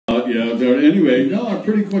Yeah. So anyway, no, I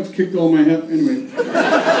pretty much kicked all my head. Anyway.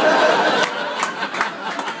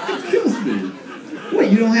 It kills me. What,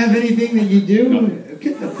 you don't have anything that you do? No.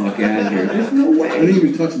 Get the fuck out of here. There's no way. I didn't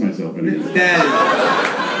even touch myself anymore.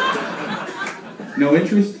 No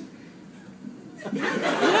interest?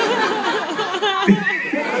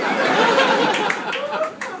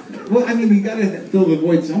 Well, I mean, you gotta fill the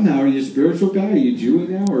void somehow. Are you a spiritual guy? Are you Jewy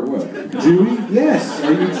now, or what? Jewy? Yes.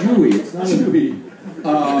 Are you Jewy? It's not Jewy.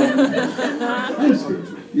 I'm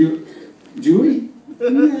spiritual. You Jewy?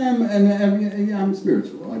 Yeah, I'm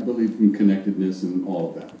spiritual. I believe in connectedness and all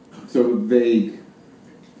of that. So vague.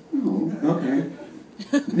 Oh, Okay.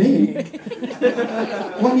 Vague.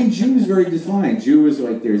 Well, I mean, Jew is very defined. Jew is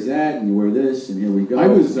like there's that, and you wear this, and here we go. I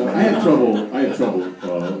had trouble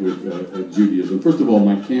with Judaism. First of all,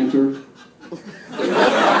 my cantor.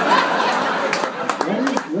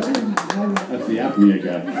 That's the apnea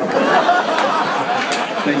guy.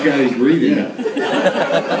 Thank God he's breathing. Yeah.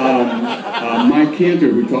 My cantor,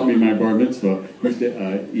 who taught me my bar mitzvah, used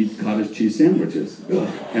to eat cottage cheese sandwiches,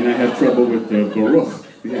 and I had trouble with Baruch.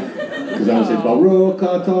 Yeah, because I would say Baruch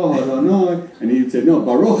atah Adonai, and he'd say no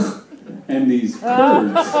Baruch, and these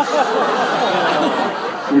curds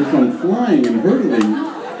would come flying and hurtling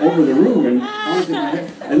over the room, and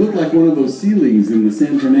I looked like one of those ceilings in the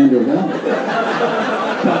San Fernando Valley,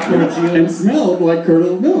 and smelled like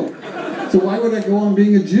curdled milk. So why would I go on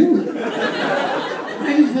being a Jew?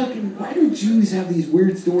 Why do Jews have these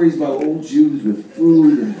weird stories about old Jews with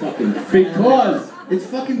food and fucking... Because it's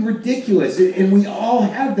fucking ridiculous, and we all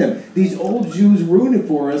have them. These old Jews ruin it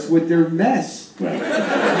for us with their mess. Well,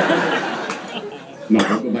 no,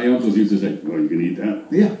 but my uncles used to say, well, you can eat that.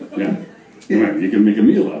 Yeah. Yeah. You can make a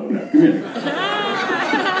meal out of that. Come here.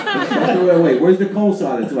 Wait, where's the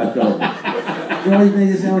coleslaw that's left over? You always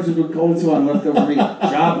make sandwiches with coleslaw and leftover meat.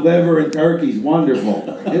 Chopped liver and turkey's wonderful.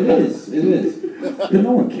 It is. But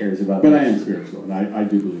no one cares about that. But I am spiritual, and I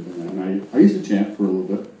do believe in that. And I used to chant for a little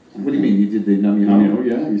bit. What do you mean? You did the Nam Namyo?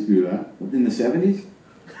 Yeah, I used to do that. In the 70s?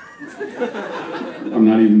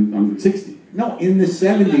 I'm 60. No, in the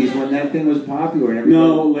 70s when that thing was popular and everything.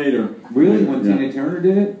 No, later. Really? When Tina Turner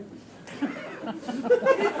did it?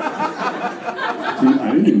 I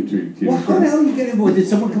didn't even treat Tina Well, how the hell did you get involved? Did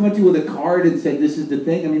someone come up to you with a card and say, this is the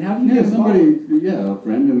thing? I mean, how do you get involved? A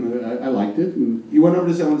friend, and I liked it. And you went over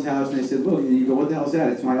to someone's house and they said, look, and you go, what the hell's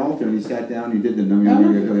that? It's my altar. And you sat down and you did the...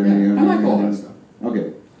 I like all that stuff.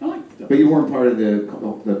 Okay. I like stuff. But you weren't part of the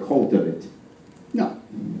cult of it? No.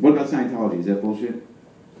 What about Scientology? Is that bullshit?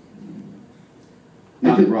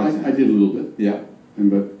 I did a little bit. Yeah.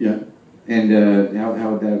 And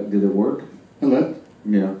how did it work? I left.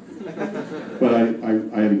 Yeah. But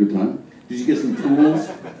I had a good time. Did you get some tools?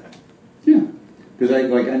 Yeah. Because I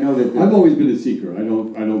know that I've always been a seeker. I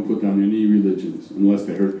don't put down any religions unless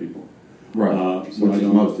they hurt people. Right. So which is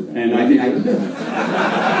most of them. And I think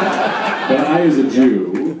but I, as a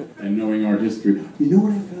Jew, and knowing our history, you know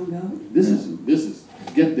what I found out? This is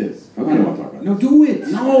get this. Okay. I don't want to talk about No, this. do it.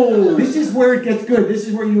 No. This is where it gets good. This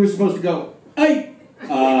is where you were supposed to go. Hey.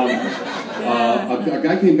 A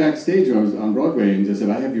guy came backstage when I was on Broadway and just said,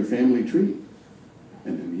 I have your family tree.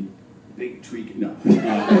 And then big tree. No. It's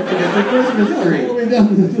a Christmas tree. All the way down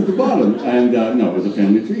to the bottom. And no, it was a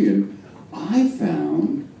family tree. And I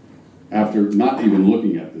found, after not even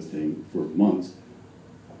looking at this thing for months,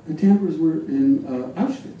 the Tambors were in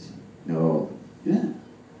Auschwitz. No. Yeah.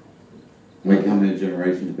 Like how many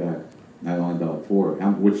generations back? Not only about 4.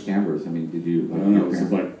 Which timbres? I mean, did you? I don't know. It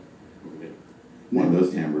was like one of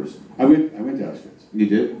those timbres. I went to Auschwitz. You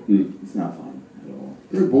did? Mm. It's not fun at all.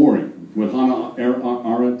 They're boring. What Hannah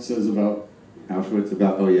Arendt says about Auschwitz,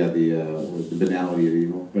 about the banality of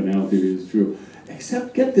evil. Banality is true.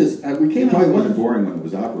 Except, get this, we came It out. probably wasn't boring when it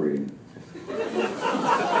was operating.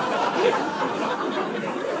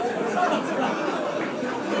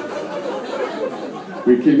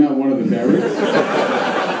 We came out one of the barracks,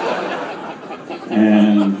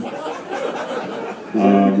 and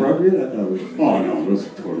appropriate? I thought it was. Oh no, it was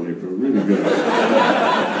totally appropriate, really good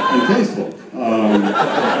and tasteful.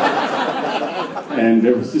 And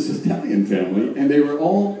there was this Italian family, and they were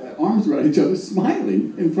all arms around each other,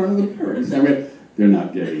 smiling in front of the barracks. I mean, they're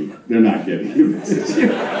not getting this.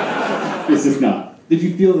 This is not. Did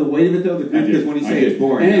you feel the weight of it though? Because when you say it's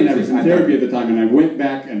boring. And I was in therapy at the time, and I went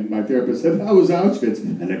back, and my therapist said, "How was Auschwitz?"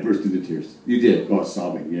 And I burst into tears. You did? Oh,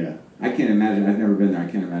 sobbing, yeah. I can't imagine. I've never been there. I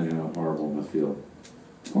can't imagine how horrible it must feel.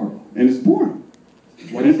 It's horrible, and it's boring.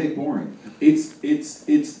 Why do you say boring? It's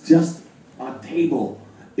just a table.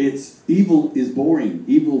 Evil is boring.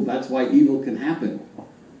 Evil. That's why evil can happen.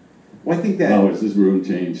 Well, I think that. Oh, has this room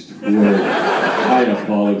changed? I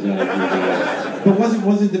apologize, you guys. But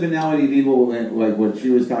wasn't the banality of evil like what she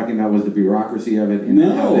was talking about? Was the bureaucracy of it? And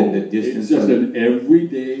No, the distance. it's just an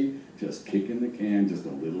everyday, just kicking the can just a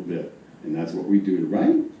little bit, and that's what we do,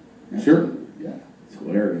 right? Sure. Yeah, it's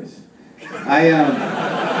hilarious.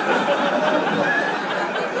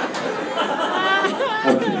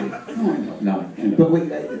 Okay. No. But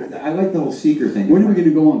wait, I like the whole seeker thing. When are we going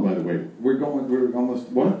to go on, by the way? We're almost,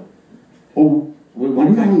 what? Oh, are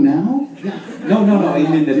we going now? Yeah. No. You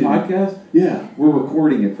mean the podcast? Yeah. We're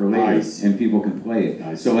recording it for later, Nice. and people can play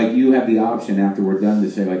it. So, like, you have the option after we're done to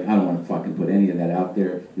say, like, I don't want to fucking put any of that out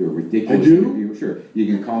there. You're a ridiculous interviewer. Sure. You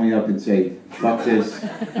can call me up and say, fuck this.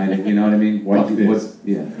 You know what I mean? Fuck this.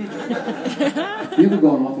 Yeah. You ever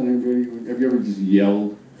gone off on anybody? Have you ever just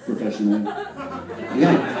yelled professionally?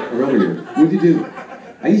 Yeah, earlier. What'd you do?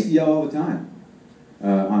 I used to yell all the time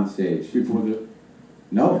on stage. Before the...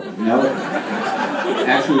 No.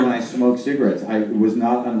 Actually, when I smoked cigarettes, it was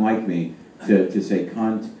not unlike me to say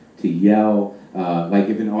cunt, to yell. Like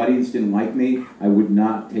if an audience didn't like me, I would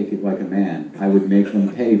not take it like a man. I would make them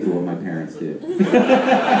pay for what my parents did.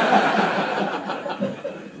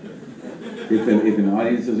 If an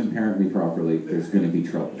audience doesn't parent me properly, there's going to be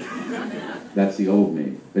trouble. That's the old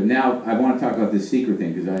me. But now I want to talk about this seeker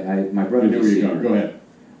thing because my brother. I know where you're going. Go ahead.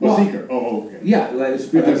 Well, seeker. Oh, okay. Yeah, like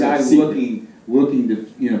a guy looking to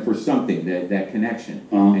for something that connection,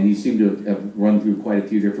 and you seem to have run through quite a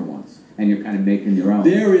few different ones, and you're kind of making your own.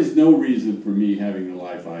 There is no reason for me having the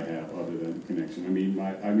life I have other than connection.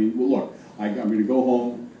 Well, look, I'm going to go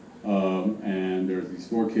home. And there's these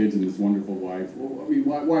 4 kids and this wonderful wife. Well, I mean,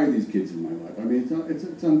 why are these kids in my life? I mean,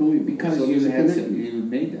 it's unbelievable. Because so you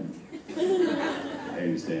made them. I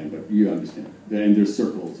understand, but you understand. And there's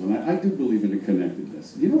circles, and I do believe in a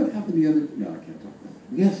connectedness. You know what happened the other? No, I can't talk about it.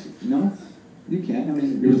 Yes, no, you can. I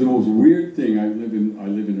mean, it was the most weird thing. I live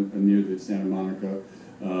in near the Santa Monica,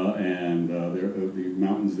 and there the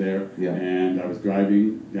mountains there. Yeah. And I was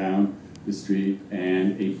driving down the street,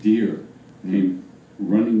 and a deer came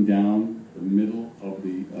running down the middle of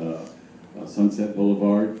the Sunset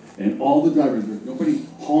Boulevard, and all the drivers, nobody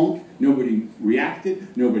honked, nobody reacted,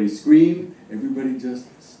 nobody screamed, everybody just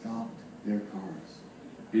stopped their cars.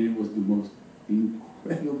 And it was the most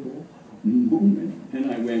incredible moment.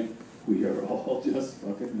 And I went, we are all just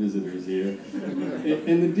fucking visitors here.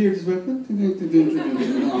 And the deer just went, isn't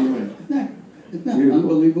that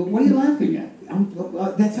unbelievable? What are you laughing at?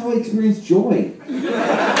 That's how I experience joy.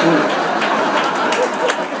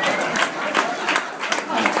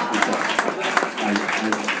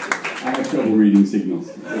 I have trouble reading signals.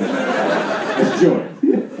 It's joy.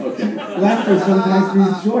 Okay. Laughter sometimes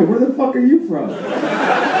means joy. Where the fuck are you from?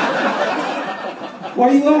 Why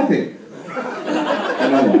are you laughing? I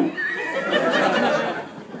don't know.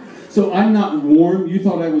 So I'm not warm. You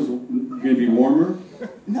thought I was going to be warmer?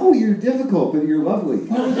 No, you're difficult, but you're lovely.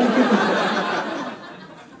 Why was I difficult?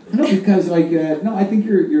 No, because no, I think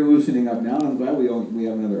you're loosening up now. I'm glad we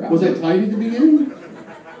have another hour. Was I tight at the beginning?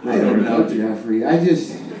 I don't know, Jeffrey.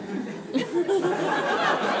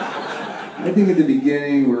 I think at the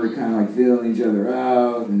beginning we were kind of like feeling each other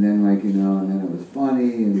out, and then and then it was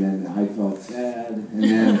funny, and then I felt sad, and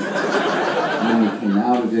then we came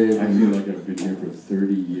out of it. I feel like I've been here for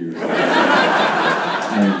 30 years.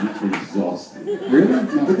 I'm exhausted. Really?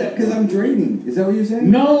 No. Because I'm draining. Is that what you're saying?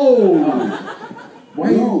 No!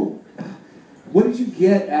 Why no? What did you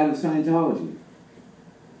get out of Scientology?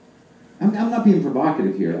 I'm not being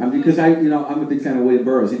provocative here. Because I'm a big fan of William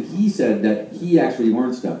Burroughs, and he said that he actually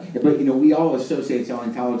learned stuff. But we all associate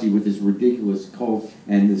Scientology with this ridiculous cult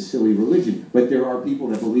and this silly religion. But there are people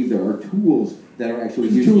that believe there are tools that are actually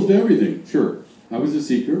There's tools to everything. Sure. I was a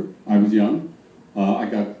seeker. I was young. I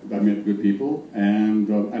met good people, and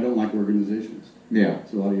I don't like organizations. Yeah.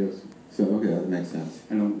 So adios. So okay, that makes sense.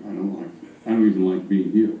 I don't even like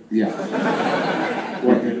being here. Yeah.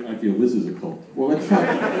 I feel this is a cult. Well, let's talk.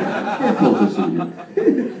 They're cultists in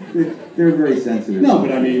here. They're very sensitive. No,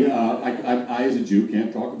 but I mean, I as a Jew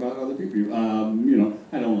can't talk about other people.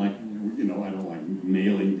 I don't like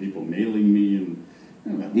mailing people mailing me and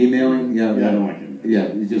emailing. Yeah, I don't like it.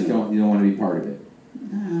 Yeah, you just don't want to be part of it.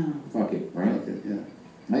 No, fuck it, right? Okay, yeah.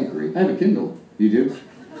 I agree. I have a Kindle. You do? So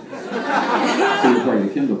you're part of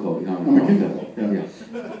the Kindle cult. I'm a Kindle cult. Yeah.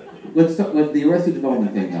 Let's talk. The Arrested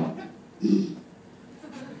Development thing now.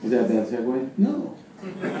 Was that a bad segue? No.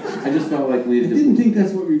 I just felt like we. I didn't think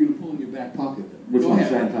that's what we were going to pull in your back pocket. Which one?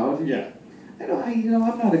 Scientology? Yeah.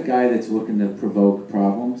 I'm not a guy that's looking to provoke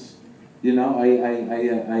problems.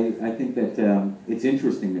 I think that it's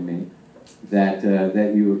interesting to me that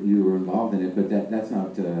you were involved in it, but that's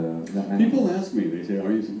not. People ask me. They say,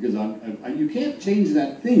 "Are you?" Because you can't change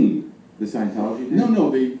that thing The Scientology thing?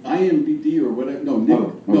 No, the IMDb or whatever. No,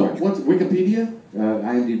 right. What's Wikipedia?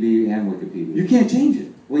 IMDb and Wikipedia. You can't change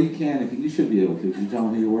it. Well, you can. You should be able to. Did you tell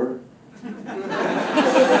them who you were?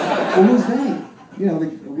 Well, who's they? You know, the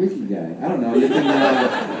wiki guy. I don't know.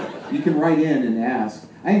 You can write in and ask.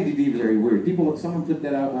 IMDb is very weird. Someone put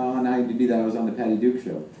that out on IMDb that I was on the Patty Duke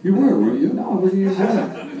show. You were, weren't you? No, I wasn't even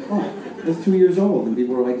born. Oh, I was 2 years old, and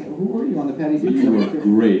people were like, "Who were you on the Patty Duke show?" You were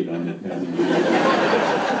great on the Patty Duke.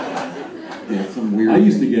 Yeah, some weird. I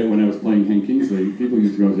used to get, when I was playing Hank Kingsley, people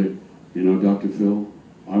used to go and say, you know, Dr. Phil,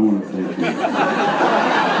 I want to thank you. You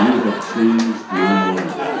have changed my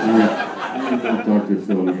life. I am Dr.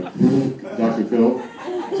 Phil. Dr. Phil.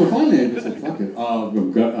 So finally, I just said, fuck it.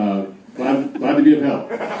 Glad to be of help.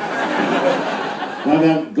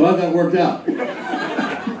 Glad that worked out.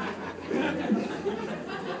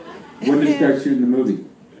 When did you start shooting the movie?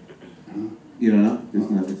 You don't know?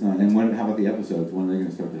 It's not. And how about the episodes? When are they going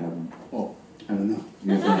to start to happen? Oh, I don't know.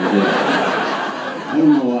 You have no idea. I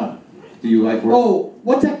don't know what. Do you like work? Oh,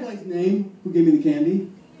 what's that guy's name who gave me the candy?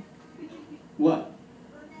 What?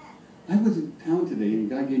 I was in town today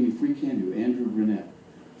and a guy gave me free candy, Andrew Burnett.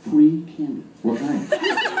 Free candy. What kind?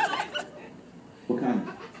 What kind?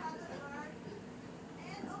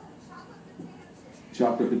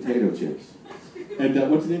 Chocolate potato chips. And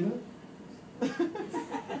what's the name of it?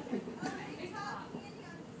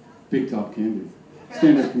 Big Top Candy.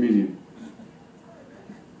 Stand-up comedian.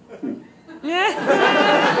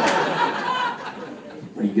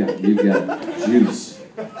 You got juice.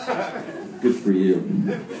 Good for you.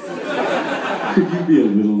 Could you be a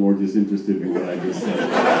little more disinterested in what I just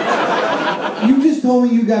said? You just told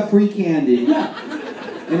me you got free candy. Yeah.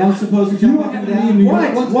 And I'm supposed to jump up and down?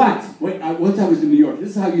 What? Wait, once I was in New York,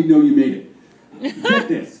 this is how you know you made it. Get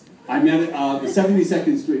this. I'm at the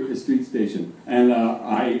 72nd Street station, and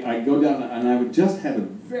I go down, and I would just had a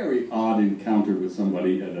very odd encounter with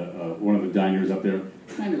somebody at one of the diners up there.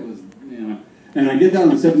 Kind of was, you know. And I get down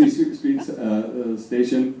to the 72nd Street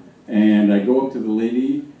station, and I go up to the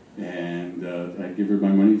lady, and I give her my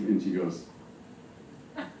money, and she goes,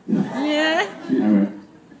 yeah. I went,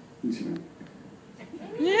 and she went,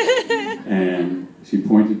 and she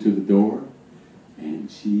pointed to the door, and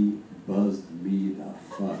she buzzed me the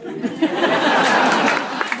fuck in.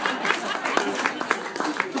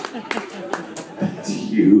 That's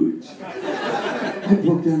huge. I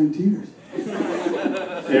broke down in tears.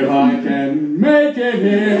 If I can make it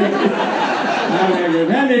here, I'll make it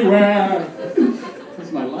anywhere.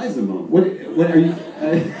 That's my Liza moment. What are you?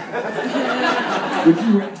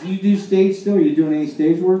 Do you do stage still? Are you doing any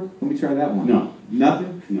stage work? Let me try that one. No.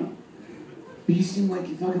 Nothing? No. But you seem like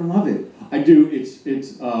you fucking love it. I do.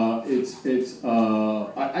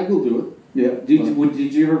 I will do it. Yeah.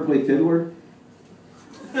 Did you ever play fiddler?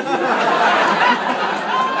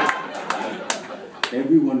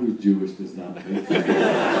 Everyone who's Jewish does not play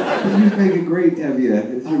fiddler. You make it great,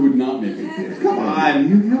 Tevye. I would not make it good. Come on.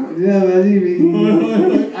 Yeah,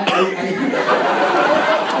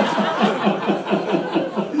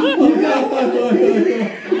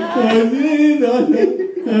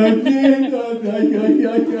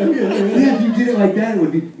 if you did it like that, it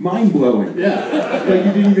would be mind-blowing. Yeah. Like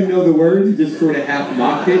you didn't even know the words, you just sort of half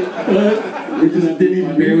mocked it. You just didn't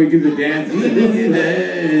even barely do the dance.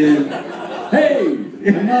 Hey!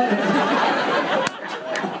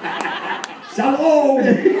 Shalom!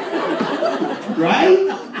 Right?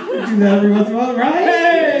 You do that every once in a while, right?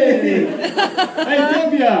 Hey! Hey,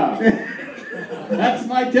 Tevye! That's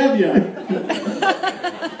my Tevye.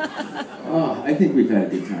 Oh, I think we've had a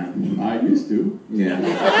good time. I used to. Yeah.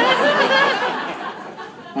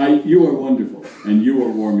 You are wonderful, and you are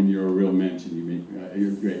warm, and you're a real mensch, and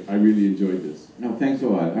you're great. I really enjoyed this. No, thanks a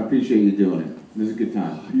lot. I appreciate you doing it. It was a good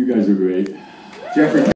time. You guys are great. Jeffrey